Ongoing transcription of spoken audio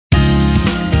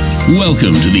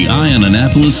Welcome to the Eye on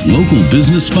Annapolis Local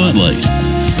Business Spotlight.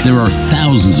 There are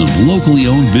thousands of locally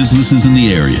owned businesses in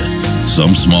the area,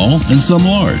 some small and some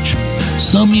large.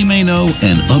 Some you may know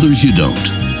and others you don't.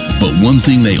 But one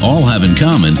thing they all have in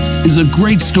common is a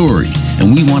great story,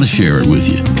 and we want to share it with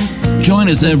you. Join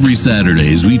us every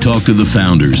Saturday as we talk to the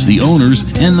founders, the owners,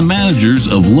 and the managers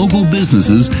of local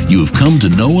businesses you have come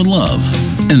to know and love,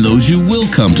 and those you will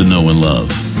come to know and love.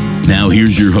 Now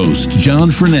here's your host, John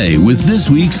Frenaye, with this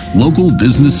week's Local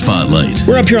Business Spotlight.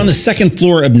 We're up here on the second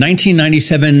floor of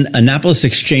 1997 Annapolis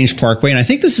Exchange Parkway, and I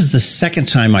think this is the second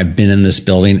time I've been in this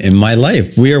building in my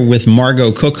life. We are with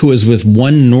Margot Cook, who is with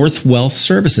One North Wealth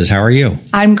Services. How are you?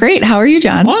 I'm great. How are you,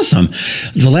 John? Awesome.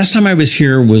 The last time I was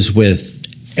here was with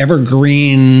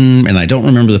Evergreen, and I don't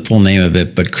remember the full name of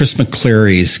it, but Chris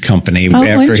McCleary's company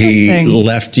after he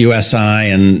left USI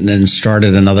and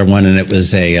started another one, and it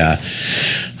was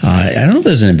I don't know if it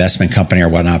was an investment company or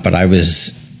whatnot, but I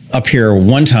was up here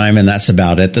one time, and that's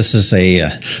about it. This is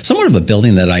somewhat of a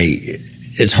building that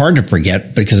it's hard to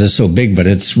forget because it's so big, but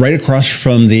it's right across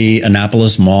from the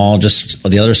Annapolis Mall, just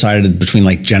the other side between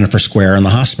like Jennifer Square and the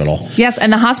hospital. Yes,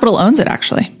 and the hospital owns it,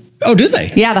 actually. Oh, do they?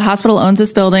 Yeah, the hospital owns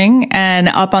this building, and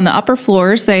up on the upper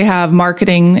floors, they have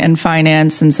marketing and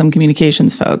finance and some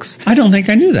communications folks. I don't think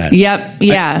I knew that. Yep,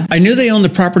 yeah. I knew they owned the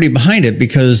property behind it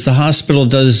because the hospital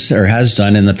does, or has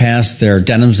done in the past, their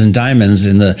Denims and Diamonds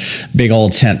in the big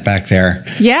old tent back there.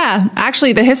 Yeah,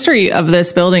 actually, the history of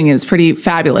this building is pretty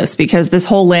fabulous because this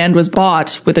whole land was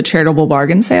bought with a charitable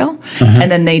bargain sale,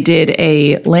 and then they did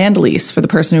a land lease for the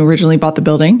person who originally bought the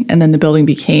building, and then the building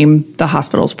became the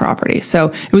hospital's property. So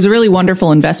it was a really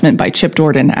wonderful investment by Chip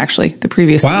Dordan, actually, the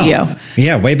previous CEO.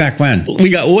 Yeah, way back when. We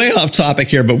got way off topic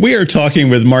here, but we are talking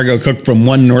with Margot Cook from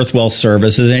One North Wealth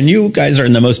Services, and you guys are,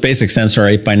 in the most basic sense, are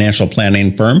a financial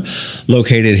planning firm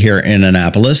located here in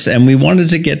Annapolis, and we wanted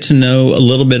to get to know a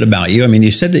little bit about you. I mean,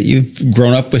 you said that you've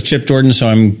grown up with Chip Dordan, so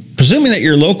I'm presuming that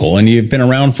you're local and you've been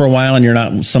around for a while and you're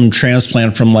not some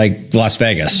transplant from like Las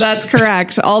Vegas. That's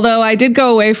correct. Although I did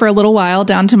go away for a little while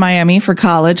down to Miami for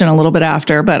college and a little bit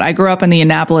after, but I grew up in the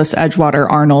Annapolis, Edgewater,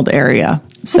 Arnold area.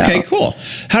 So. Okay, cool.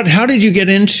 How did you get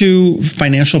into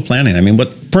financial planning? I mean,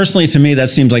 personally to me, that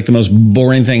seems like the most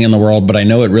boring thing in the world, but I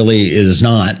know it really is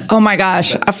not. Oh my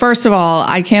gosh. First of all,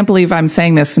 I can't believe I'm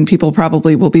saying this and people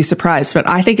probably will be surprised, but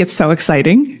I think it's so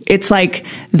exciting. It's like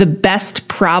the best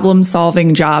problem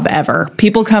solving job ever.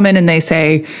 People come in and they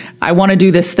say, I want to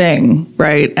do this thing,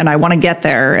 right? And I want to get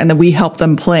there. And then we help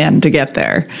them plan to get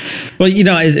there. Well, you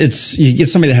know, you get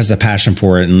somebody that has the passion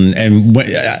for it. And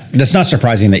that's not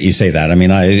surprising that you say that. I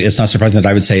mean, it's not surprising that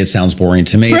I would say it sounds boring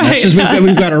to me. Right. Just,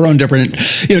 we've got our own different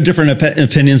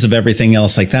opinions of everything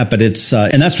else like that. But it's,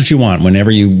 and that's what you want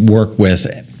whenever you work with,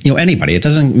 anybody. It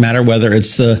doesn't matter whether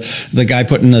it's the guy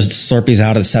putting the Slurpees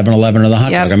out at 7-Eleven or the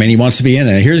hot dog. I mean, he wants to be in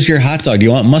it. Here's your hot dog. Do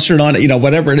you want mustard on it?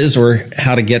 Whatever it is, or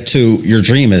how to get to your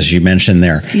dream, as you mentioned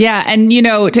there. Yeah. And,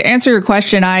 to answer your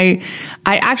question, I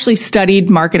actually studied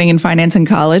marketing and finance in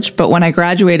college, but when I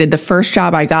graduated, the first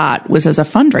job I got was as a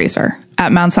fundraiser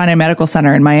at Mount Sinai Medical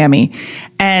Center in Miami.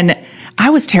 And I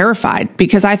was terrified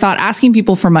because I thought asking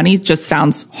people for money just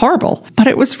sounds horrible, but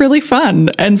it was really fun.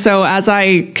 And so as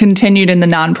I continued in the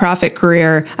nonprofit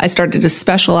career, I started to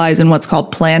specialize in what's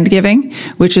called planned giving,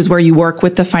 which is where you work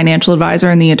with the financial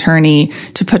advisor and the attorney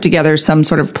to put together some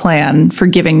sort of plan for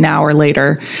giving now or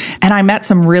later. And I met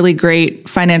some really great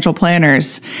financial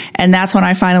planners. And that's when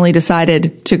I finally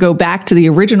decided to go back to the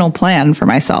original plan for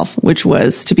myself, which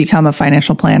was to become a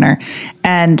financial planner.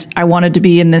 And I wanted to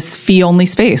be in this fee-only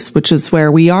space, which is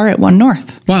where we are at One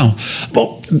North. Wow.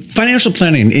 Well, financial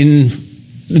planning in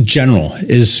general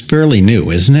is fairly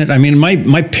new, isn't it? I mean,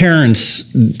 my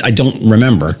parents, I don't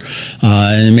remember,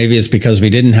 and maybe it's because we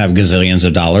didn't have gazillions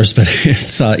of dollars, but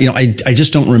it's, I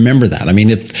just don't remember that. I mean,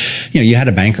 if, you had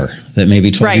a banker that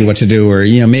maybe told you what to do, or,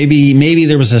 maybe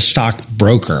there was a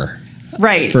stockbroker.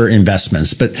 Right. For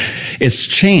investments, but it's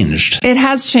changed. It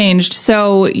has changed.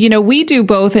 So, we do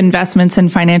both investments and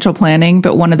financial planning,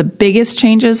 but one of the biggest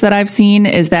changes that I've seen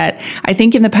is that I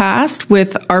think in the past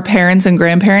with our parents and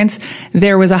grandparents,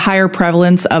 there was a higher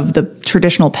prevalence of the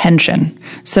traditional pension.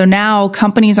 So now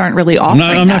companies aren't really offering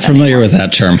I'm not familiar with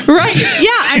that term. Right. Yeah.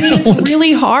 I mean, it's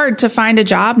really hard to find a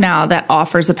job now that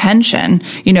offers a pension,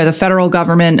 the federal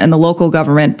government and the local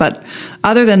government. But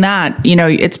other than that,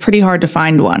 it's pretty hard to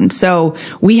find one. So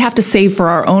we have to save for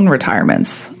our own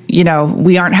retirements.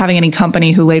 we aren't having any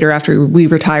company who later after we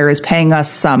retire is paying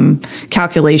us some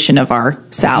calculation of our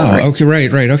salary. Oh, okay,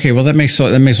 right. Okay, well that makes all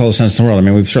the sense in the world. I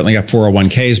mean, we've certainly got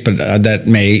 401ks, but that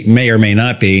may or may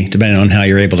not be depending on how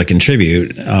you're able to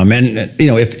contribute.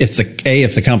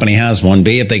 If the company has one,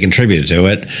 B, if they contribute to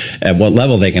it, at what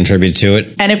level they contribute to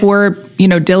it, and if we're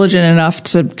diligent enough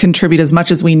to contribute as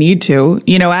much as we need to.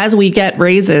 As we get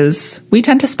raises, we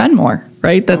tend to spend more.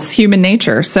 Right? That's human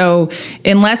nature. So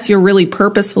unless you're really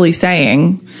purposefully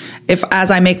saying, if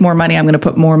as I make more money, I'm going to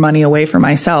put more money away for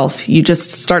myself, you just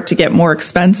start to get more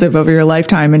expensive over your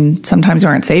lifetime, and sometimes you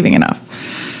aren't saving enough.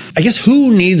 I guess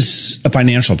who needs a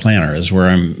financial planner is where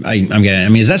I'm getting. I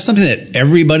mean, is that something that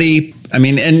everybody? I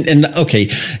mean, and okay,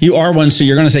 you are one, so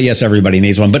you're going to say yes, everybody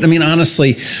needs one. But I mean,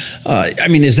 honestly,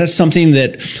 is that something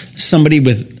that somebody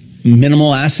with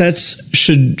minimal assets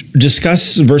should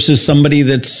discuss versus somebody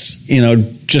that's,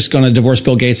 just going to divorce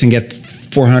Bill Gates and get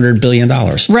 $400 billion?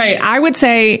 Right. I would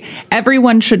say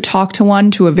everyone should talk to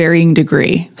one to a varying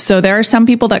degree. So there are some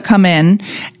people that come in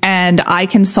and I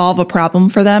can solve a problem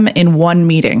for them in one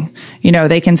meeting.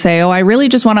 They can say, I really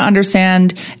just want to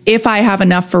understand if I have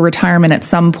enough for retirement at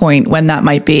some point, when that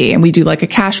might be. And we do like a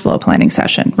cash flow planning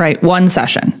session, right? One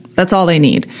session. That's all they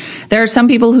need. There are some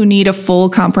people who need a full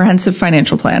comprehensive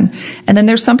financial plan. And then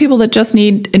there's some people that just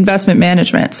need investment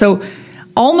management. So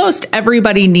almost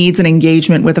everybody needs an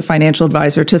engagement with a financial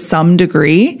advisor to some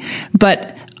degree,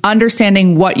 but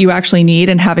understanding what you actually need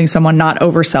and having someone not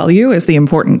oversell you is the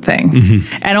important thing.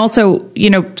 Mm-hmm. And also,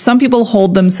 some people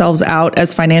hold themselves out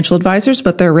as financial advisors,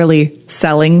 but they're really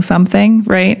selling something,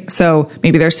 right? So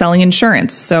maybe they're selling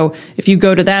insurance. So if you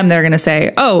go to them, they're going to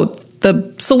say,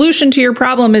 the solution to your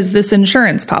problem is this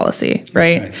insurance policy,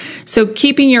 right? So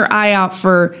keeping your eye out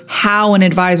for how an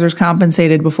advisor is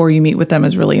compensated before you meet with them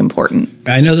is really important.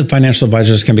 I know that financial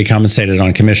advisors can be compensated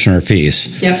on commission or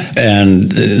fees. Yep.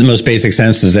 And the most basic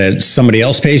sense is that somebody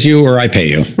else pays you or I pay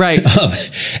you. Right.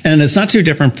 And it's not too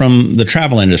different from the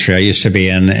travel industry I used to be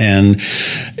in. And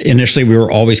initially we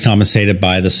were always compensated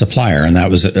by the supplier, and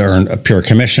that was a pure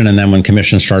commission. And then when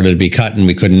commission started to be cut and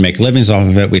we couldn't make livings off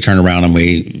of it, we turned around and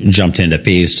we jumped into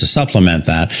fees to supplement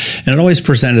that. And it always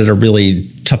presented a really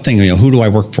tough thing. Who do I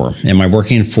work for? Am I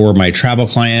working for my travel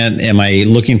client? Am I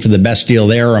looking for the best deal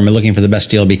there? Or am I looking for the best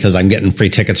deal because I'm getting free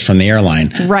tickets from the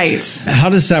airline? Right. How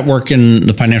does that work in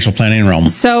the financial planning realm?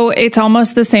 So it's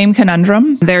almost the same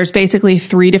conundrum. There's basically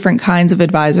 3 different kinds of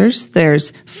advisors.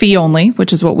 There's fee only,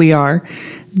 which is what we are.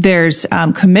 There's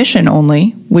commission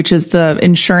only, which is the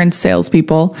insurance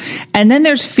salespeople. And then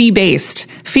there's fee-based.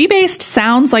 Fee-based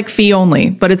sounds like fee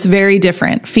only, but it's very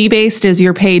different. Fee-based is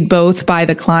you're paid both by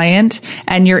the client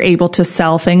and you're able to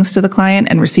sell things to the client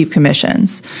and receive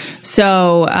commissions.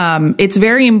 So it's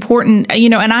very important,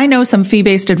 and I know some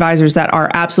fee-based advisors that are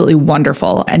absolutely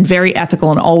wonderful and very ethical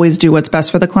and always do what's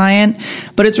best for the client.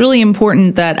 But it's really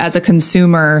important that as a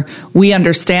consumer, we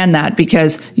understand that,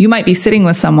 because you might be sitting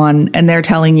with someone and they're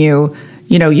telling you,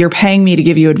 you're paying me to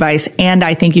give you advice and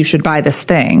I think you should buy this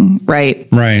thing, right?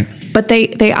 Right. But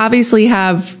they obviously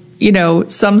have,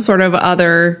 some sort of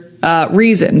other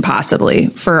reason possibly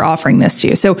for offering this to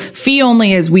you. So fee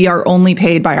only is we are only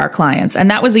paid by our clients. And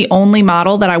that was the only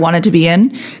model that I wanted to be in,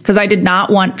 because I did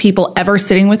not want people ever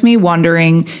sitting with me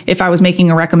wondering if I was making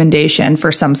a recommendation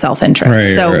for some self-interest.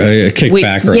 Right, so a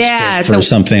kickback or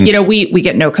something. We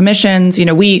get no commissions.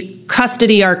 We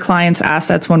custody our clients'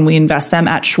 assets when we invest them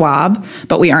at Schwab,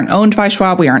 but we aren't owned by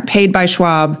Schwab. We aren't paid by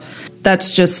Schwab.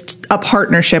 That's just a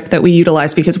partnership that we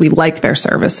utilize because we like their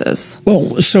services.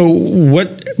 Well, so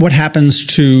what happens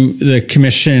to the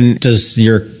commission? Does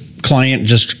your client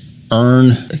just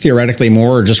earn theoretically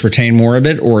more or just retain more of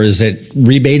it, or is it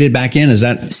rebated back in? Is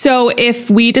that so? If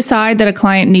we decide that a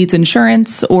client needs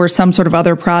insurance or some sort of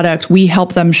other product, we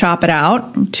help them shop it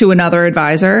out to another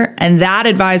advisor, and that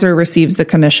advisor receives the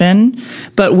commission,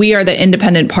 but we are the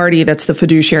independent party that's the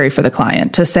fiduciary for the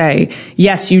client to say,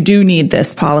 yes, you do need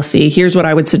this policy. Here's what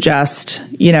I would suggest.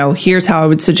 Here's how I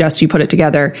would suggest you put it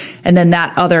together. And then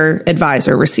that other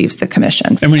advisor receives the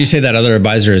commission. And when you say that other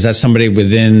advisor, is that somebody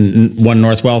within One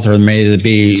North Wealth, or may it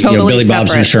be totally Billy separate.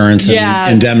 Bob's Insurance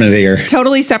and Indemnity? Or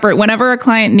totally separate. Whenever a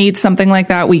client needs something like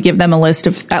that, we give them a list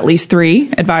of at least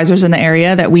 3 advisors in the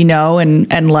area that we know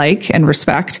and like and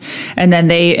respect. And then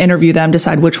they interview them,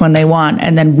 decide which one they want,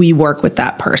 and then we work with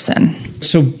that person.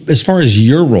 So as far as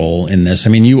your role in this,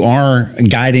 you are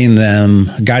guiding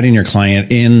your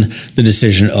client in the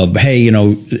decision of, hey,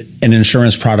 an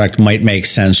insurance product might make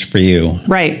sense for you.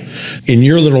 Right. In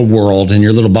your little world, in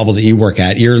your little bubble that you work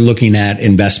at, you're looking at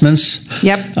investments.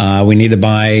 Yep. We need to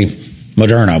buy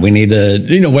Moderna. We need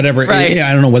to, whatever. Right.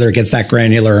 I don't know whether it gets that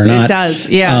granular or not. It does,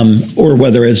 yeah. Or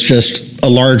whether it's just, a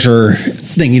larger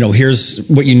thing, here's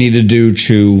what you need to do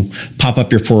to pop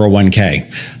up your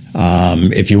 401k.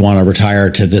 If you want to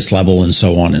retire to this level and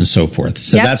so on and so forth.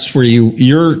 So that's where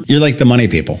you're like the money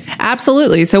people.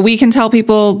 Absolutely. So we can tell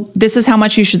people this is how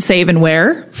much you should save and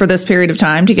where for this period of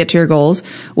time to get to your goals.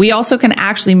 We also can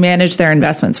actually manage their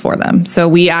investments for them. So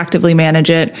we actively manage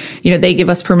it. They give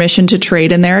us permission to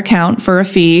trade in their account for a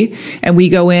fee, and we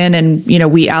go in and,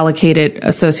 we allocate it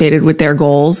associated with their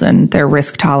goals and their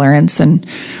risk tolerance. And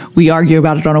we argue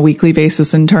about it on a weekly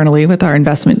basis internally with our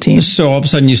investment team. So all of a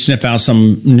sudden you sniff out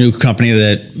some new company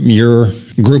that your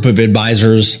group of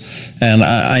advisors, and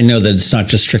I know that it's not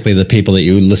just strictly the people that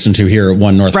you listen to here at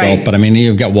One North Wealth, but I mean,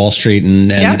 you've got Wall Street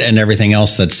and everything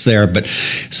else that's there. But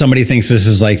somebody thinks this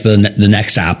is like the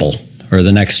next Apple or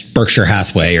the next Berkshire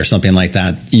Hathaway or something like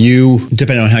that. You,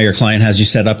 depending on how your client has you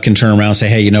set up, can turn around and say,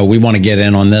 hey, we want to get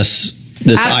in on this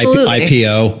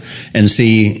IPO and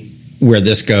see where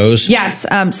this goes? Yes.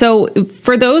 So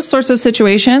for those sorts of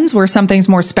situations where something's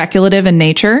more speculative in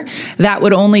nature, that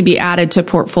would only be added to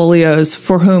portfolios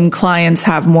for whom clients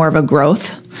have more of a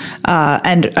growth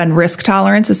and risk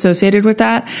tolerance associated with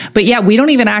that. But we don't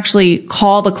even actually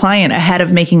call the client ahead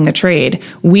of making the trade.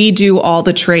 We do all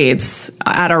the trades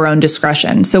at our own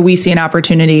discretion. So we see an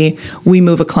opportunity, we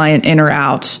move a client in or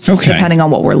out, depending on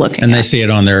what we're looking at. And they see it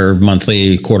on their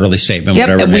monthly, quarterly statement,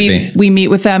 whatever it may be. We meet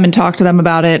with them and talk to them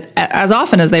about it as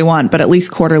often as they want, but at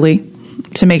least quarterly,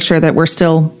 to make sure that we're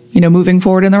still moving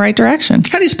forward in the right direction.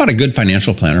 How do you spot a good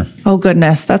financial planner? Oh,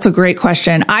 goodness. That's a great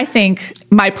question. I think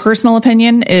my personal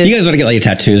opinion is... You guys ought to get like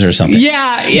tattoos or something.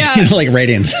 Yeah. Like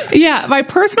ratings. Yeah. My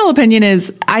personal opinion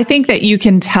is I think that you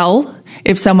can tell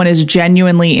if someone is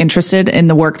genuinely interested in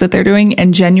the work that they're doing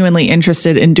and genuinely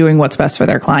interested in doing what's best for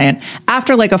their client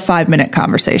after like a 5-minute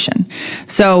conversation.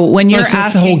 So when you're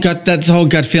asking... That's the whole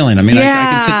gut feeling. I mean, I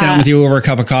can sit down with you over a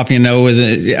cup of coffee and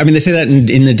they say that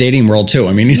in the dating world too.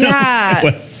 I mean,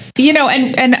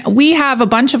 and we have a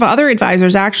bunch of other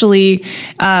advisors actually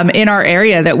in our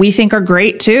area that we think are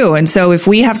great too. And so if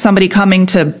we have somebody coming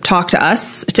to talk to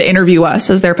us, to interview us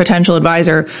as their potential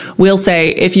advisor, we'll say,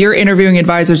 if you're interviewing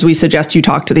advisors, we suggest you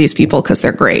talk to these people because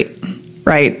they're great.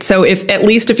 Right. So if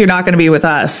you're not going to be with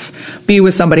us, be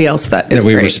with somebody else that is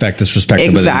we great. Respect this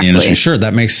respected within the industry. Sure.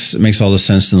 That makes all the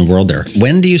sense in the world there.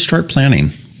 When do you start planning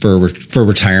for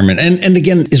retirement? And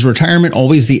again, is retirement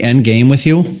always the end game with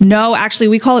you? No, actually,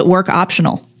 we call it work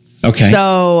optional. Okay.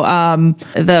 So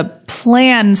the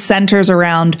plan centers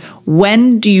around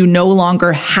when do you no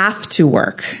longer have to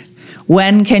work?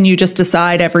 When can you just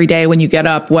decide every day when you get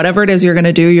up, whatever it is you're going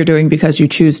to do, you're doing because you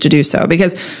choose to do so?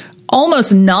 Because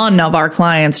almost none of our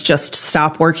clients just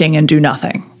stop working and do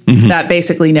nothing. Mm-hmm. That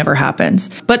basically never happens.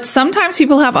 But sometimes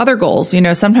people have other goals.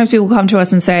 Sometimes people come to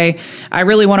us and say, I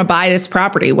really want to buy this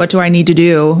property. What do I need to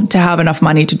do to have enough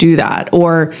money to do that?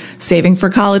 Or saving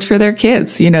for college for their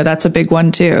kids. That's a big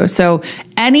one too. So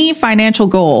any financial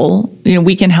goal,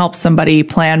 we can help somebody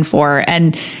plan for.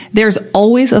 And there's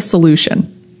always a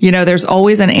solution. There's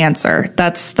always an answer.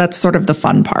 That's sort of the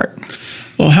fun part.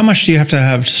 Well, how much do you have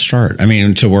to start? I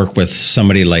mean, to work with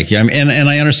somebody like you. I mean, and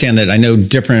I understand that. I know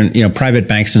different, private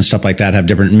banks and stuff like that have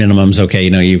different minimums. Okay,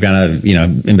 you've got to,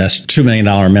 invest $2 million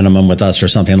minimum with us or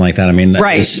something like that. I mean,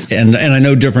 right. And I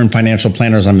know different financial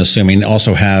planners, I'm assuming,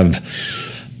 also have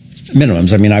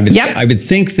minimums. I mean, I would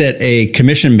think that a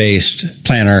commission-based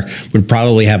planner would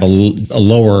probably have a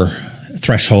lower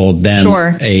threshold than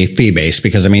a fee-based,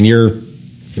 because I mean,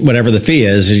 whatever the fee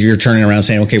is, you're turning around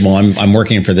saying, okay, well, I'm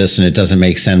working for this and it doesn't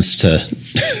make sense to,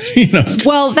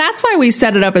 Well, that's why we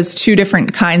set it up as two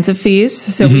different kinds of fees.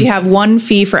 So we have one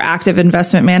fee for active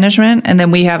investment management, and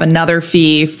then we have another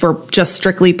fee for just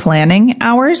strictly planning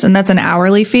hours, and that's an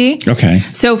hourly fee. Okay.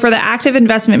 So for the active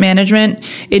investment management,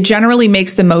 it generally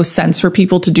makes the most sense for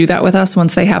people to do that with us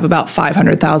once they have about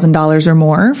 $500,000 or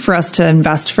more for us to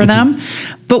invest for them.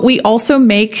 But we also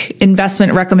make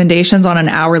investment recommendations on an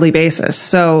hourly basis.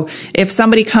 So if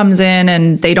somebody comes in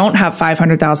and they don't have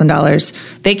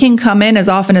 $500,000, they can come in as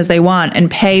often as they want and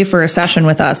pay for a session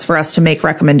with us for us to make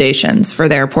recommendations for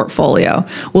their portfolio.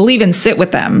 We'll even sit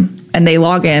with them and they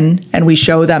log in and we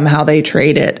show them how they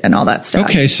trade it and all that stuff.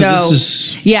 Okay, so this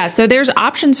is... Yeah, so there's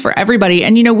options for everybody.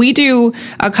 And, we do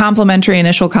a complimentary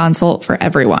initial consult for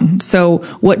everyone. So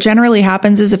what generally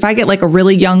happens is if I get like a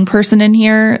really young person in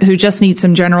here who just needs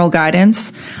some general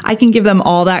guidance, I can give them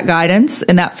all that guidance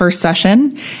in that first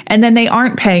session. And then they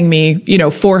aren't paying me,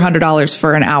 $400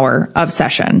 for an hour of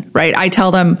session, right? I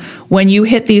tell them, when you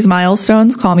hit these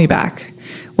milestones, call me back.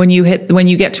 When you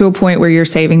get to a point where you're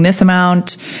saving this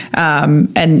amount,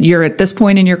 and you're at this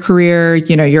point in your career,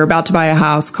 you're about to buy a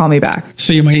house, call me back.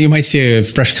 So you might see a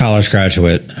fresh college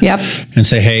graduate. Yep. And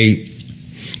say, hey,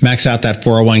 max out that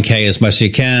 401k as much as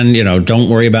you can. Don't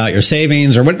worry about your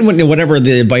savings or whatever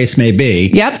the advice may be.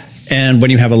 Yep. And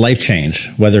when you have a life change,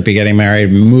 whether it be getting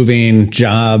married, moving,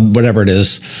 job, whatever it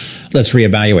is, let's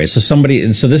reevaluate.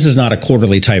 So this is not a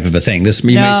quarterly type of a thing.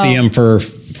 You may see them for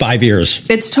 5 years.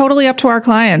 It's totally up to our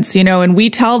clients, and we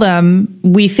tell them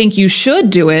we think you should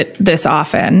do it this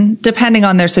often, depending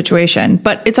on their situation,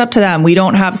 but it's up to them. We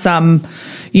don't have some,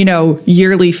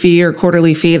 yearly fee or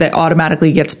quarterly fee that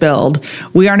automatically gets billed.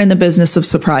 We aren't in the business of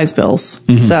surprise bills.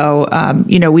 Mm-hmm.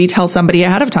 So, we tell somebody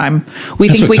ahead of time,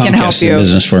 That's think we Comcast can help you.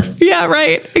 Business for. Yeah,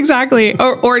 right. Exactly.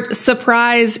 Or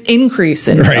surprise increase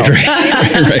in bill. Right.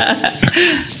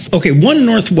 Okay. One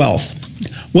North Wealth.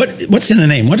 What's in the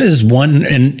name? What is one?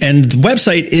 And the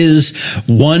website is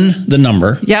one, the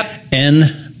number. Yep. N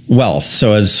Wealth.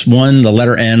 So it's one, the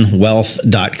letter N,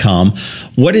 wealth.com.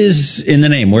 What is in the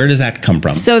name? Where does that come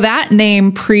from? So that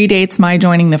name predates my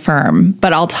joining the firm,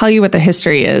 but I'll tell you what the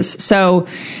history is. So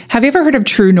have you ever heard of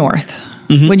True North?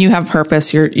 Mm-hmm. When you have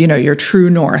purpose, you're true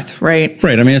north, right?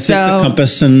 Right. I mean, it's a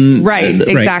compass and... Right,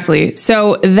 exactly. Right.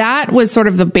 So that was sort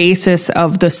of the basis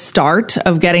of the start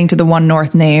of getting to the One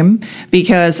North name,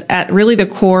 because at really the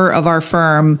core of our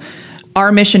firm,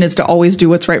 our mission is to always do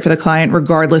what's right for the client,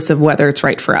 regardless of whether it's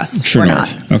right for us True or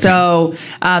North. not. Okay. So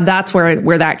that's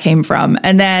where that came from.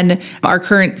 And then our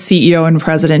current CEO and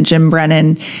president, Jim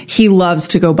Brennan, he loves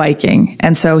to go biking.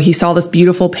 And so he saw this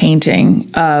beautiful painting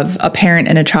of a parent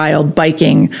and a child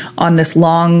biking on this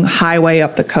long highway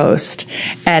up the coast.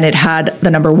 And it had the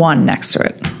number 1 next to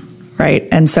it. Right.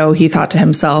 And so he thought to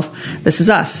himself, this is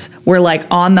us. We're like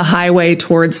on the highway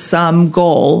towards some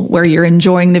goal where you're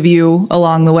enjoying the view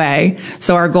along the way.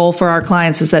 So our goal for our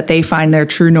clients is that they find their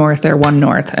true north, their One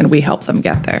North, and we help them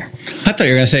get there. I thought you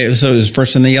were going to say it was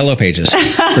first in the yellow pages.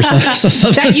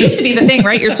 That used to be the thing,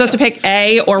 right? You're supposed to pick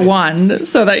A or 1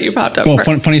 so that you popped up. Well,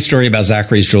 funny story about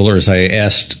Zachary's Jewelers. I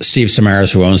asked Steve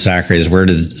Samaras, who owns Zachary's, where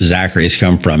did Zachary's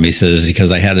come from? He says,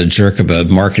 because I had a jerk of a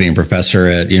marketing professor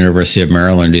at University of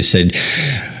Maryland who said,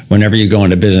 whenever you go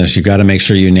into business, you've got to make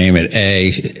sure you name it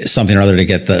something or other to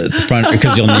get the front,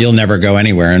 because you'll never go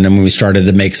anywhere. And then when we started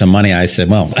to make some money, I said,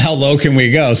 well, how low can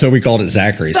we go? So we called it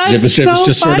Zachary's. It was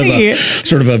just funny.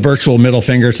 sort of a virtual middle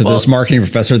finger to this marketing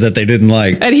professor that they didn't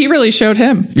like. And he really showed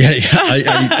him. Yeah,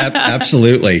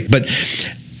 absolutely. But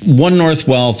One North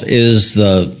Wealth is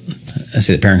the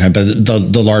parent company,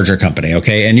 but the larger company,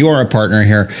 okay? And you are a partner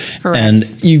here. Correct.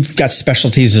 And you've got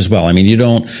specialties as well. I mean,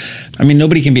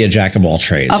 nobody can be a jack of all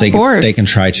trades. Of course. They can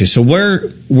try to. So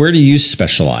where do you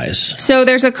specialize? So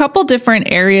there's a couple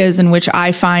different areas in which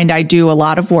I find I do a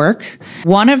lot of work.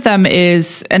 One of them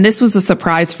is, and this was a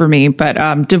surprise for me,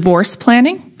 but divorce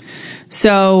planning.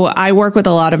 So I work with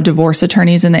a lot of divorce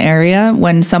attorneys in the area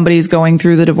when somebody's going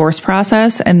through the divorce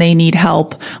process and they need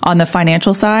help on the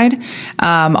financial side.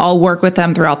 I'll work with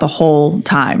them throughout the whole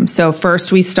time. So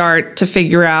first we start to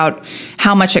figure out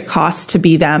how much it costs to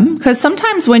be them. Because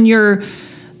sometimes when you're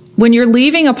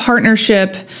leaving a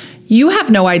partnership, you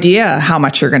have no idea how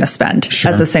much you're going to spend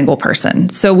as a single person.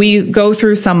 So we go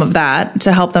through some of that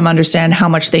to help them understand how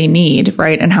much they need,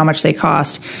 right, and how much they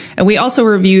cost. And we also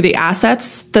review the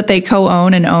assets that they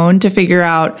co-own and own to figure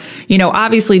out,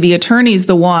 obviously the attorney's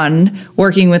the one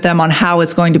working with them on how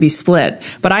it's going to be split.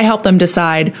 But I help them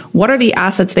decide what are the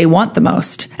assets they want the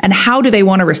most and how do they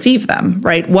want to receive them,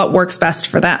 right? What works best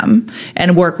for them,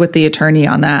 and work with the attorney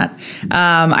on that.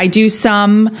 I do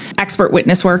some expert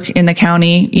witness work in the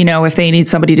county, if they need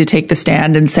somebody to take the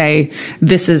stand and say,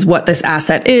 this is what this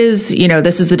asset is,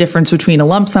 this is the difference between a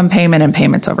lump sum payment and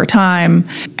payments over time.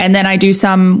 And then I do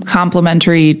some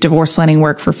complementary divorce planning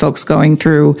work for folks going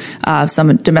through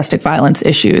some domestic violence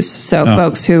issues. So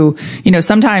folks who,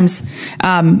 sometimes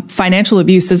financial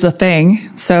abuse is a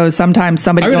thing. So sometimes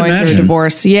somebody going through a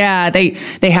divorce, they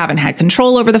haven't had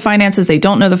control over the finances. They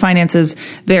don't know the finances.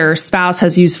 Their spouse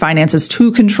has used finances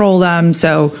to control them.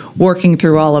 So working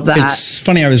through all of that. It's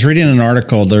funny. I was reading an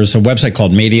article. There's a website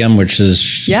called Medium, which is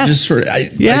just sort of,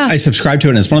 I subscribe to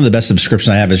it, and it's one of the best subscriptions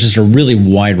I have. It's just a really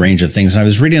wide range of things. And I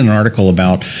was reading an article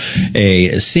about a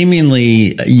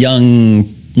seemingly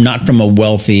young, not from a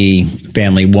wealthy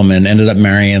family woman, ended up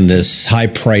marrying this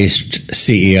high-priced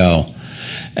CEO.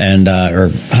 And or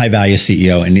high-value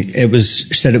CEO. And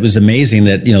said it was amazing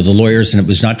that, the lawyers, and it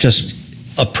was not just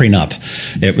a prenup.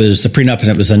 It was the prenup, and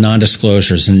it was the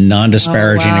non-disclosures and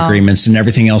non-disparaging agreements and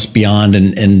everything else beyond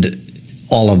and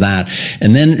all of that.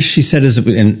 And then she said,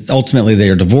 and ultimately they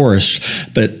are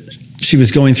divorced, but she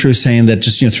was going through saying that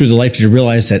just, through the life, you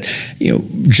realize that,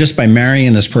 just by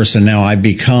marrying this person now, I've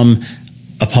become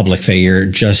a public figure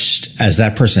just as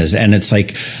that person is. And it's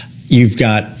like, you've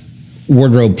got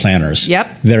wardrobe planners.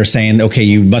 Yep. That are saying, okay,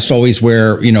 you must always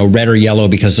wear, red or yellow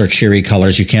because they're cheery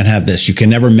colors. You can't have this. You can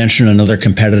never mention another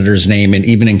competitor's name. And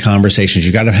even in conversations,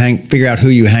 you got to figure out who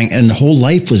you hang. And the whole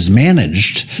life was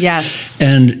managed. Yes.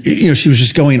 And, she was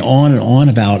just going on and on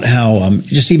about how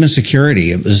just even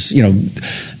security, it was,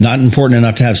 not important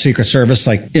enough to have Secret Service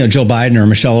like, Joe Biden or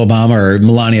Michelle Obama or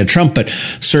Melania Trump, but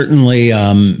certainly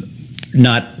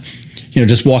not,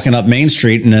 just walking up Main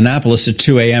Street in Annapolis at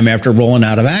 2 a.m. after rolling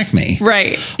out of Acme.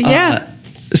 Right. Yeah.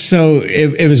 So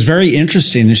it was very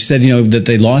interesting. She said, that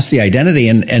they lost the identity.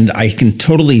 And I can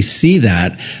totally see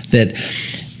that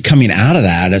coming out of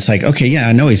that, it's like, okay, yeah,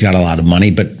 I know he's got a lot of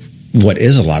money, but what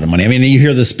is a lot of money? I mean, you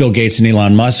hear this Bill Gates and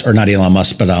Elon Musk, or not Elon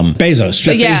Musk, but Bezos.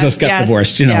 Jeff Bezos got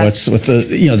divorced. It's with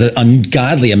the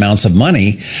ungodly amounts of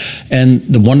money and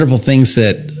the wonderful things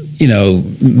that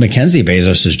Mackenzie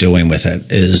Bezos is doing with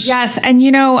it is. Yes. And,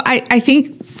 I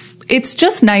think it's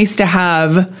just nice to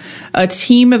have a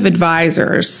team of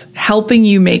advisors helping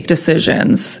you make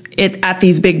decisions at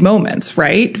these big moments,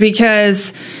 right?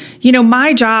 Because,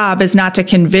 my job is not to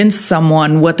convince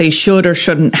someone what they should or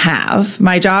shouldn't have.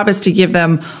 My job is to give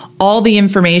them all the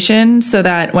information so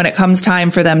that when it comes time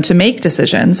for them to make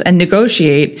decisions and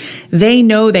negotiate, they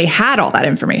know they had all that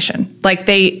information. Like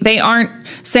they aren't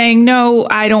saying, no,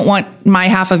 I don't want my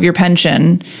half of your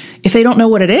pension if they don't know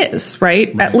what it is,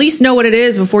 right? At least know what it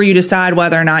is before you decide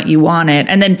whether or not you want it.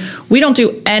 And then we don't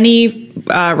do any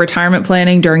retirement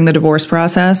planning during the divorce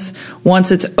process.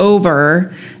 Once it's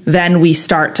over, then we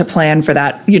start to plan for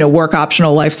that, work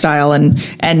optional lifestyle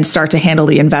and start to handle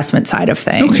the investment side of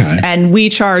things. Okay. And we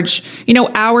charge,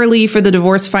 hourly for the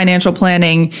divorce financial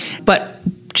planning, but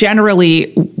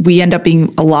generally we end up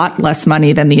being a lot less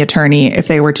money than the attorney if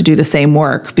they were to do the same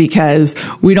work, because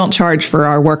we don't charge for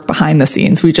our work behind the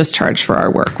scenes. We just charge for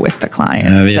our work with the client.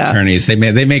 Attorneys, they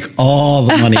make all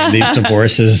the money in these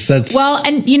divorces. Well,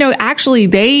 and actually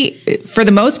for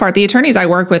the most part, the attorneys I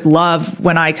work with love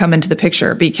when I come into the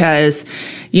picture, because,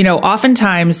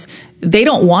 oftentimes they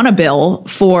don't want to bill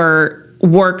for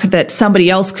work that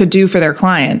somebody else could do for their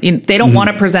client. They don't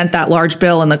want to present that large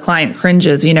bill and the client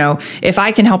cringes. If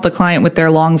I can help the client with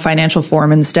their long financial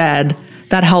form instead,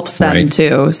 that helps them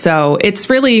too. So it's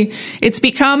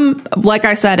become, like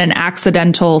I said, an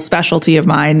accidental specialty of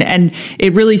mine. And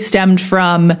it really stemmed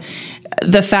from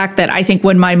the fact that I think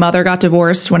when my mother got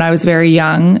divorced when I was very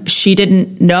young, she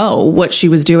didn't know what she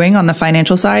was doing on the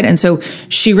financial side. And so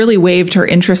she really waived her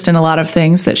interest in a lot of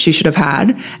things that she should have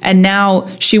had. And now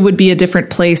she would be a different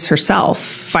place herself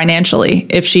financially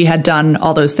if she had done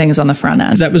all those things on the front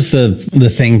end. That was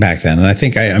the thing back then. And I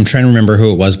think I'm trying to remember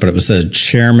who it was, but it was the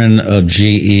chairman of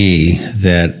GE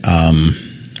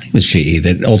with GE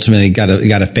that ultimately got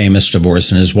a famous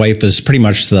divorce, and his wife is pretty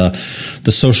much the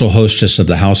social hostess of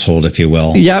the household, if you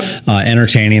will. Yep.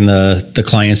 Entertaining the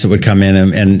clients that would come in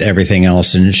and everything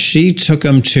else. And she took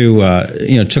him to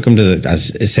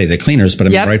the cleaners, but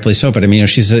rightfully so. But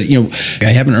she said,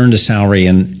 I haven't earned a salary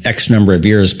in X number of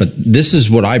years, but this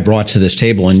is what I brought to this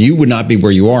table, and you would not be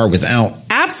where you are without.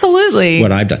 Absolutely.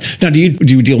 What I've done. Now, do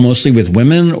you deal mostly with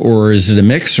women, or is it a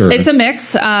mix? Or it's a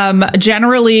mix.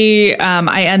 Generally,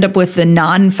 I end up with the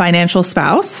non-financial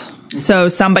spouse. So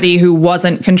somebody who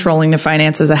wasn't controlling the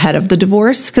finances ahead of the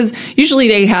divorce, because usually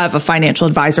they have a financial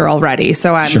advisor already.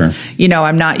 So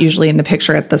I'm not usually in the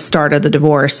picture at the start of the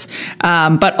divorce.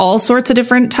 But all sorts of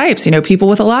different types, people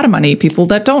with a lot of money, people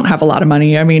that don't have a lot of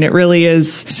money. I mean, it really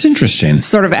is. It's interesting.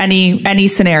 Sort of any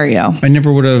scenario. I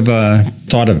never would have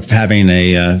thought of having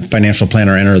a financial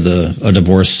planner enter a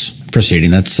divorce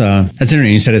proceeding. That's interesting.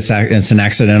 You said it's an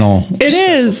accidental. It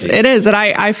is. And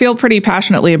I feel pretty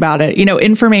passionately about it.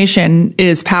 Information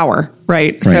is power,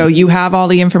 right? So you have all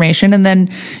the information, and then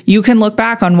you can look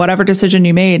back on whatever decision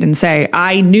you made and say,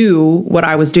 I knew what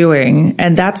I was doing.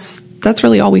 And that's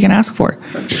really all we can ask for.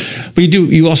 But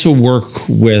you also work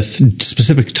with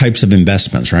specific types of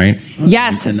investments, right?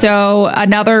 Yes. So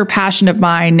another passion of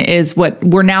mine is what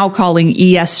we're now calling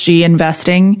ESG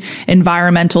investing,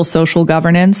 environmental social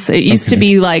governance. It used to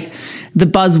be like the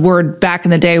buzzword back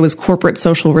in the day was corporate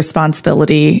social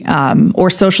responsibility, or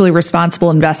socially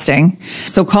responsible investing.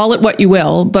 So call it what you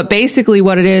will, but basically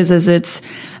what it is it's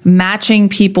matching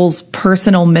people's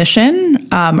personal mission,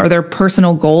 or their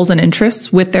personal goals and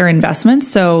interests with their investments.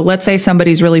 So let's say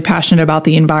somebody's really passionate about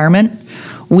the environment.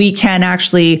 We can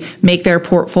actually make their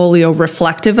portfolio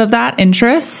reflective of that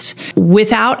interest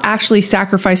without actually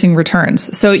sacrificing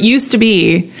returns. So it used to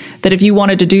be that if you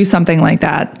wanted to do something like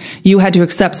that, you had to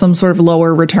accept some sort of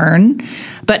lower return.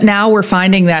 But now we're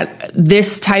finding that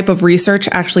this type of research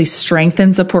actually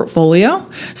strengthens a portfolio.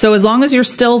 So as long as you're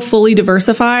still fully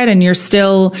diversified and you're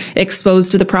still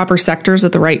exposed to the proper sectors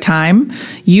at the right time,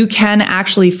 you can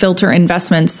actually filter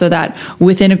investments so that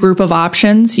within a group of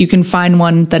options, you can find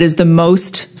one that is the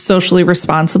most socially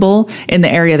responsible in the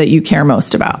area that you care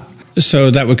most about.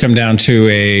 So that would come down to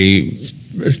a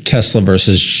Tesla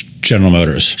versus General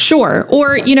Motors. Sure.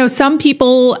 Or, some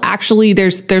people actually,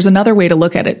 there's another way to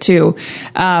look at it too.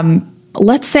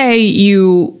 Let's say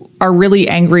you are really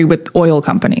angry with oil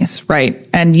companies, right?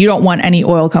 And you don't want any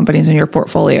oil companies in your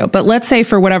portfolio. But let's say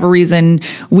for whatever reason,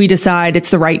 we decide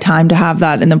it's the right time to have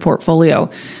that in the portfolio.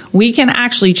 We can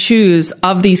actually choose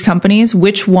of these companies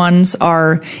which ones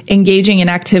are engaging in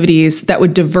activities that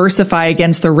would diversify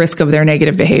against the risk of their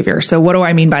negative behavior. So what do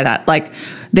I mean by that? Like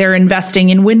they're investing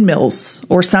in windmills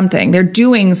or something. They're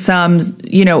doing some,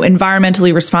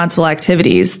 environmentally responsible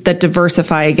activities that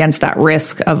diversify against that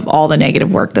risk of all the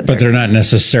negative work that. But they're not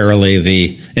necessarily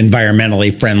the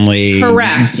environmentally friendly.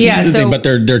 Correct. Yeah. But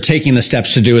they're taking the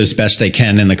steps to do as best they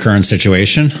can in the current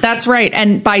situation. That's right.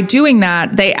 And by doing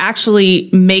that, they actually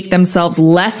make themselves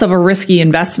less of a risky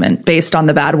investment based on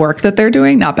the bad work that they're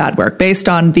doing. Not bad work, based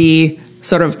on the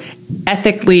sort of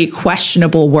ethically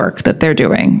questionable work that they're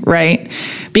doing, right?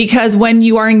 Because when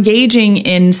you are engaging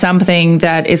in something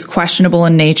that is questionable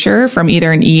in nature from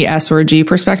either an E, S, or a G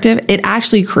perspective, it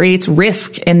actually creates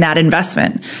risk in that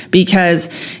investment. Because,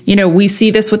 we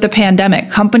see this with the pandemic.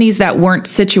 Companies that weren't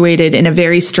situated in a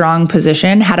very strong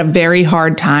position had a very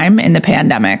hard time in the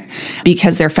pandemic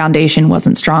because their foundation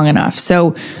wasn't strong enough.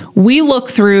 So we look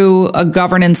through a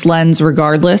governance lens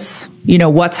regardless,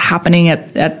 what's happening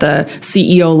at the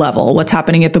CEO level, what's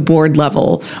happening at the board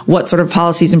level, what sort of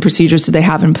policies and procedures do they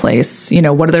have in place,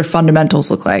 what do their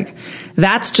fundamentals look like?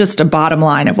 That's just a bottom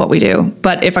line of what we do.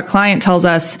 But if a client tells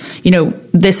us,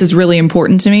 this is really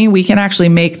important to me, we can actually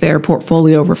make their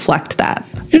portfolio reflect that.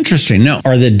 Interesting. Now,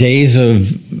 are the days of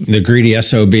the greedy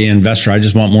SOB investor, I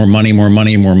just want more money,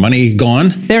 gone?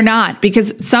 They're not,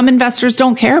 because some investors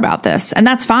don't care about this, and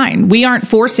that's fine. We aren't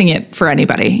forcing it for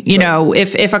anybody.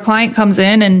 If a client comes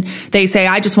in and they say,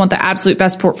 I just want the absolute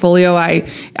best portfolio,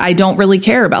 I don't really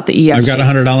care about the ESG. I've got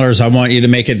 $100. I want you to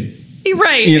make it.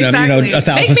 Right. Exactly.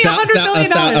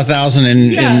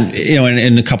 $1,000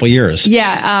 in a couple of years.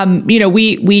 Yeah.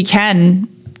 We can,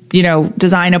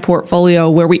 design a portfolio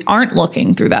where we aren't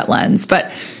looking through that lens,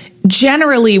 but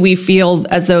generally we feel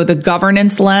as though the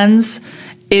governance lens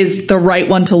is the right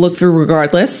one to look through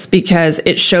regardless, because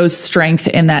it shows strength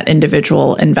in that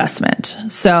individual investment.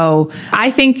 So I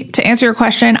think, to answer your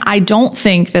question, I don't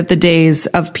think that the days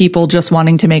of people just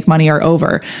wanting to make money are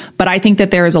over, but I think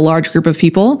that there is a large group of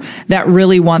people that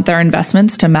really want their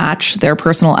investments to match their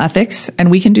personal ethics,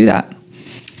 and we can do that.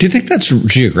 Do you think that's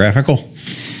geographical?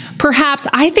 Perhaps.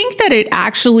 I think that it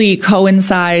actually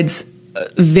coincides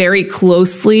very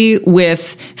closely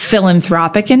with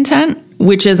philanthropic intent,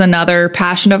 which is another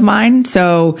passion of mine.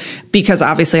 So, because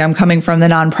obviously I'm coming from the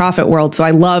nonprofit world, so I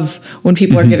love when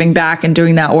people are giving back and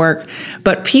doing that work.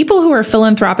 But people who are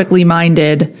philanthropically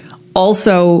minded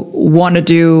also want to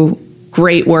do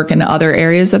great work in other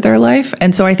areas of their life.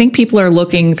 And so I think people are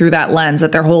looking through that lens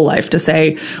at their whole life to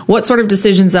say, what sort of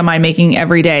decisions am I making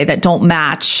every day that don't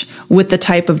match with the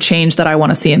type of change that I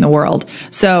want to see in the world?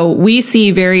 So we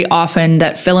see very often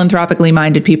that philanthropically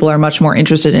minded people are much more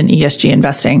interested in ESG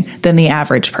investing than the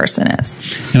average person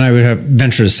is. And I would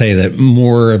venture to say that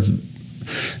more of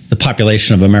the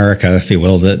population of America, if you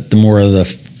will, that the more of the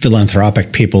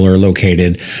philanthropic people are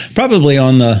located probably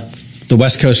on the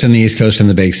West Coast and the East Coast and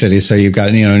the big cities. So you've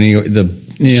got,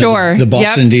 the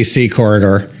Boston, D.C.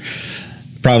 corridor,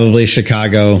 probably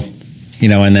Chicago,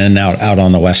 and then out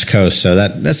on the West Coast. So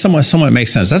that somewhat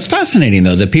makes sense. That's fascinating,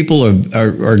 though, that people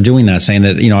are doing that, saying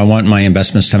that, I want my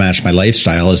investments to match my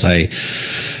lifestyle as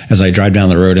I drive down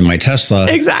the road in my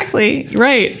Tesla. Exactly.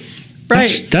 Right.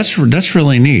 Right. That's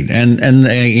really neat. And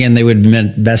again, they would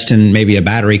invest in maybe a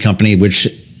battery company, which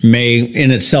may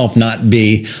in itself not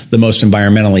be the most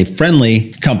environmentally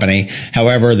friendly company.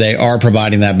 However, they are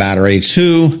providing that battery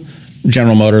to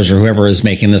General Motors or whoever is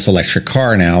making this electric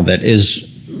car now that is.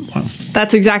 Wow.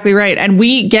 That's exactly right. And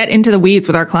we get into the weeds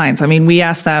with our clients. I mean, we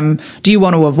ask them, do you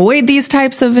want to avoid these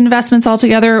types of investments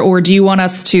altogether? Or do you want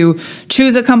us to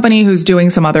choose a company who's doing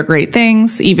some other great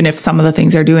things, even if some of the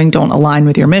things they're doing don't align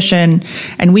with your mission?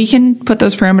 And we can put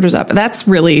those parameters up.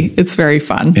 It's very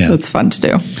fun. Yeah. It's fun to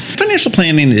do. Financial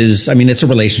planning is, it's a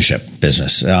relationship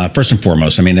business. First and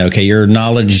foremost, your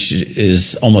knowledge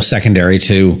is almost secondary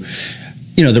to,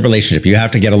 the relationship. You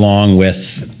have to get along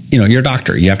with you're a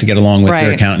doctor. You have to get along with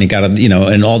your accountant. You got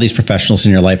to, and all these professionals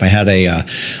in your life. I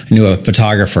knew a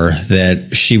photographer that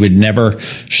she would never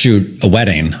shoot a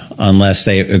wedding unless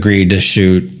they agreed to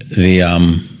shoot the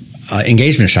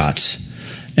engagement shots.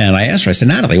 And I asked her, I said,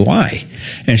 Natalie, why?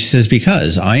 And she says,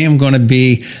 because I am going to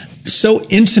be so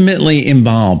intimately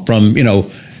involved from,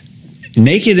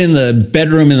 naked in the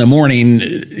bedroom in the morning,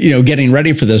 getting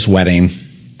ready for this wedding,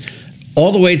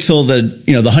 all the way till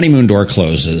the honeymoon door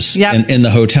closes in the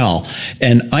hotel.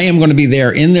 And I am going to be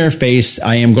there in their face.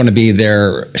 I am going to be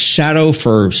their shadow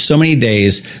for so many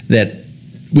days that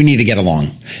we need to get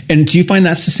along. And do you find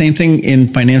that's the same thing in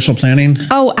financial planning?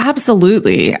 Oh,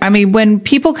 absolutely. I mean, when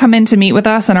people come in to meet with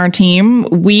us and our team,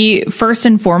 we first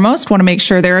and foremost want to make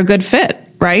sure they're a good fit.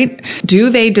 Right? Do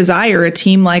they desire a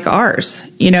team like ours?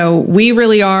 We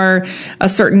really are a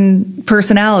certain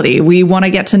personality. We want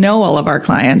to get to know all of our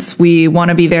clients. We want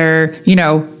to be there,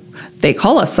 they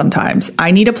call us sometimes.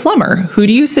 I need a plumber. Who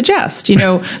do you suggest?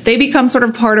 They become sort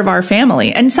of part of our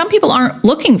family. And some people aren't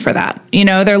looking for that.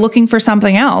 They're looking for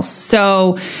something else.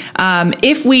 So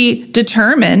if we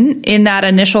determine in that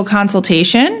initial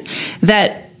consultation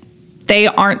that they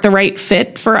aren't the right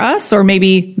fit for us, or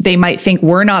maybe they might think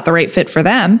we're not the right fit for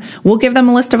them, we'll give them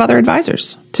a list of other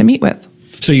advisors to meet with.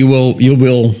 So you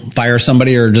will fire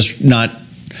somebody or just not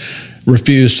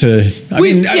refuse to?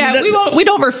 We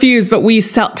don't refuse, but we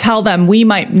tell them we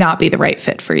might not be the right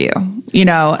fit for you,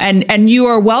 and you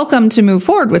are welcome to move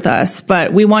forward with us,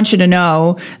 but we want you to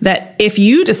know that if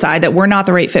you decide that we're not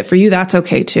the right fit for you, that's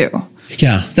okay too.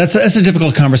 Yeah, that's a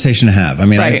difficult conversation to have. I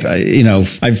mean, right.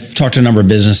 I've talked to a number of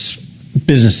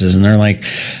businesses, and they're like,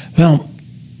 well,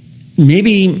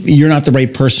 maybe you're not the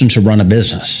right person to run a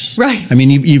business. Right. I mean,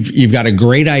 you've got a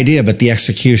great idea, but the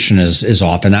execution is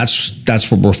off, and that's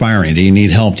what we're firing. Do you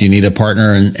need help? Do you need a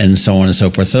partner? And so on and so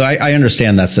forth. So I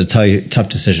understand that's a tough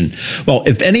decision. Well,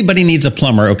 if anybody needs a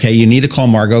plumber, okay, you need to call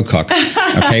Margot Cook.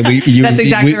 Okay, that's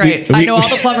exactly right. I know all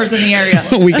the plumbers in the area.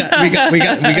 we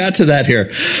got to that here.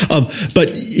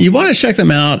 But you want to check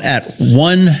them out at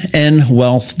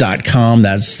onenwealth.com.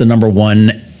 That's the number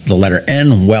one, the letter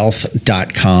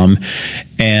nwealth.com.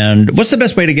 And what's the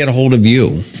best way to get a hold of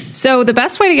you? So the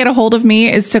best way to get a hold of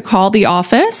me is to call the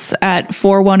office at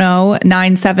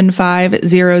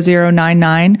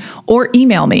 410-975-0099 or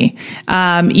email me.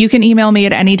 You can email me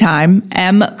at any time,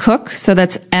 mcook, so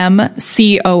that's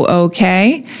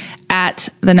MCOOK, at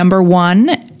the number one,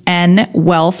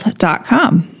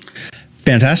 nwealth.com.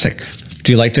 Fantastic.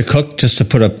 Do you like to cook, just to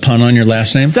put a pun on your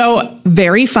last name? So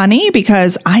very funny,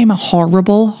 because I am a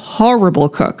horrible, horrible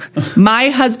cook. My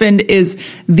husband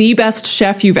is the best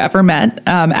chef you've ever met.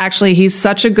 Actually, he's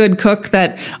such a good cook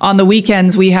that on the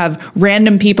weekends we have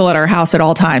random people at our house at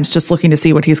all times just looking to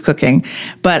see what he's cooking.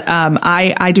 But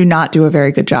I do not do a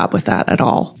very good job with that at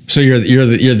all. So you're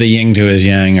the yin to his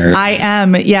yang, or I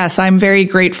am. Yes, I'm very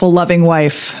grateful, loving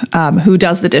wife who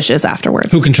does the dishes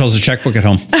afterwards. Who controls the checkbook at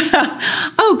home?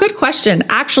 Oh, good question.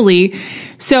 Actually,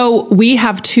 so we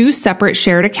have two separate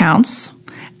shared accounts,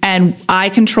 and I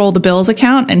control the bills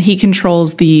account and he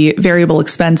controls the variable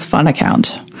expense fund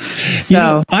account.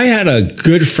 So I had a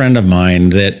good friend of mine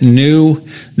that knew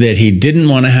that he didn't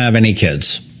want to have any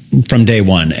kids from day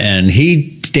one. And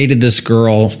he dated this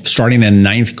girl starting in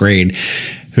 9th grade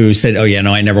who said, oh, yeah,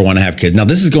 no, I never want to have kids. Now,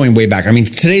 this is going way back. I mean,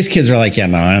 today's kids are like, yeah,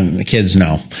 no, kids,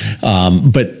 no.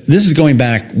 But this is going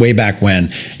back, way back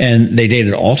when. And they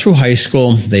dated all through high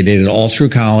school. They dated all through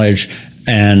college.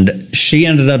 And she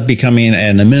ended up becoming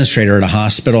an administrator at a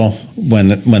hospital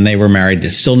when they were married.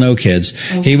 There's still no kids.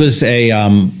 Mm-hmm. He was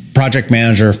a project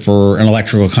manager for an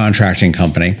electrical contracting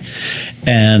company.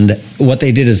 And what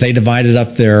they did is they divided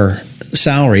up their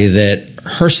salary, that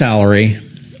her salary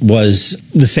was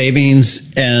the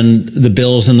savings and the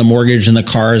bills and the mortgage and the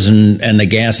cars and the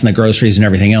gas and the groceries and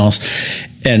everything else.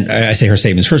 And I say her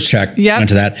savings, her check went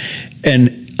to that. And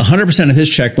 100% of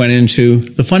his check went into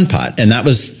the fund pot. And that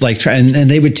was like, and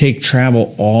they would take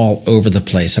travel all over the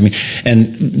place. I mean,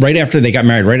 and right after they got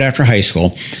married, right after high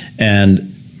school,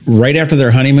 and right after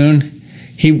their honeymoon,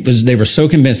 they were so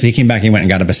convinced that he came back and he went and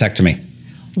got a vasectomy.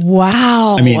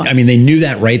 Wow. I mean, they knew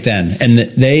that right then. And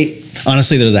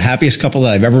honestly, they're the happiest couple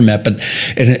that I've ever met. But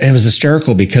it was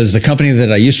hysterical because the company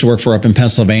that I used to work for up in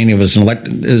Pennsylvania was an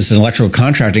electrical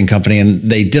contracting company, and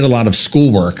they did a lot of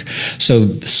schoolwork. So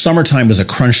summertime was a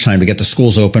crunch time to get the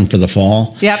schools open for the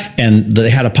fall. Yep. And they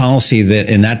had a policy that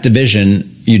in that division,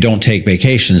 you don't take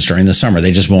vacations during the summer.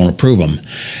 They just won't approve them.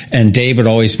 And Dave would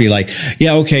always be like,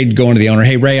 yeah, okay, going to the owner,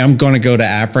 hey, Ray, I'm going to go to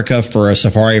Africa for a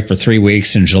safari for 3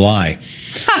 weeks in July.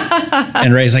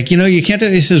 And Ray's like, you can't do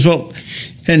it. He says, well,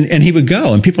 and he would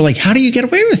go. And people are like, how do you get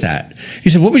away with that? He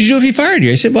said, what would you do if he fired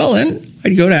you? I said, well, then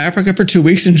I'd go to Africa for 2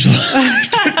 weeks in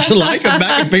July, come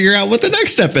back and figure out what the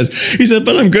next step is. He said,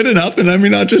 but I'm good enough. And I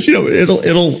mean, not just,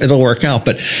 it'll work out.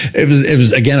 But it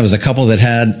was a couple that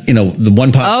had, the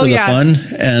one pot for the fun.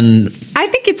 And I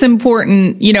think it's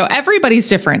important, everybody's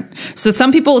different. So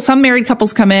some married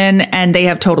couples come in and they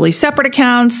have totally separate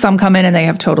accounts. Some come in and they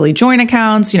have totally joint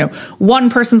accounts. One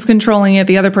person's controlling it,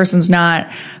 the other person's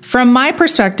not. From my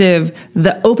perspective,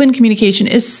 the open communication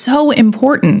is so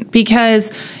important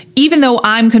because even though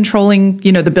I'm controlling,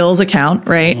 the bills account,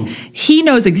 right? He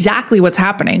knows exactly what's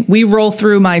happening. We roll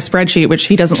through my spreadsheet, which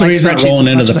he doesn't like. So he's not rolling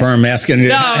into the firm asking,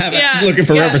 looking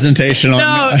for representation on.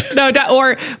 No.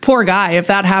 Or poor guy, if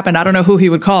that happened, I don't know who he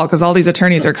would call because all these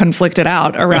attorneys are conflicted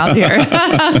out around here.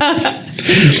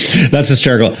 That's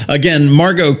hysterical. Again,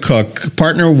 Margot Cook,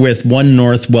 partner with One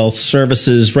North Wealth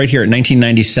Services, right here at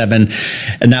 1997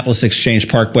 Annapolis Exchange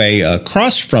Parkway,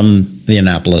 across from the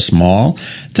Annapolis Mall.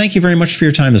 Thank you very much for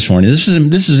your time this morning. This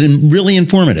is really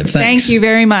informative. Thanks. Thank you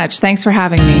very much. Thanks for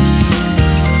having me.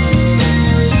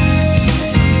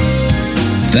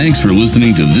 Thanks for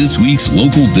listening to this week's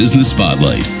Local Business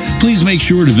Spotlight. Please make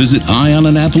sure to visit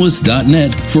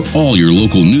eyeonannapolis.net for all your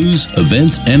local news,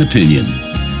 events, and opinion.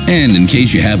 And in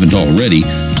case you haven't already,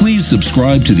 please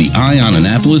subscribe to the Eye on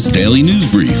Annapolis Daily News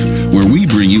Brief, where we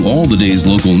bring you all the day's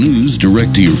local news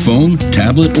direct to your phone,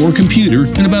 tablet, or computer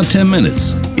in about 10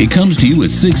 minutes. It comes to you at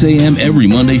 6 a.m. every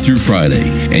Monday through Friday,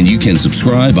 and you can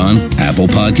subscribe on Apple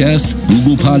Podcasts,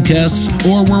 Google Podcasts,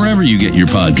 or wherever you get your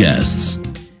podcasts.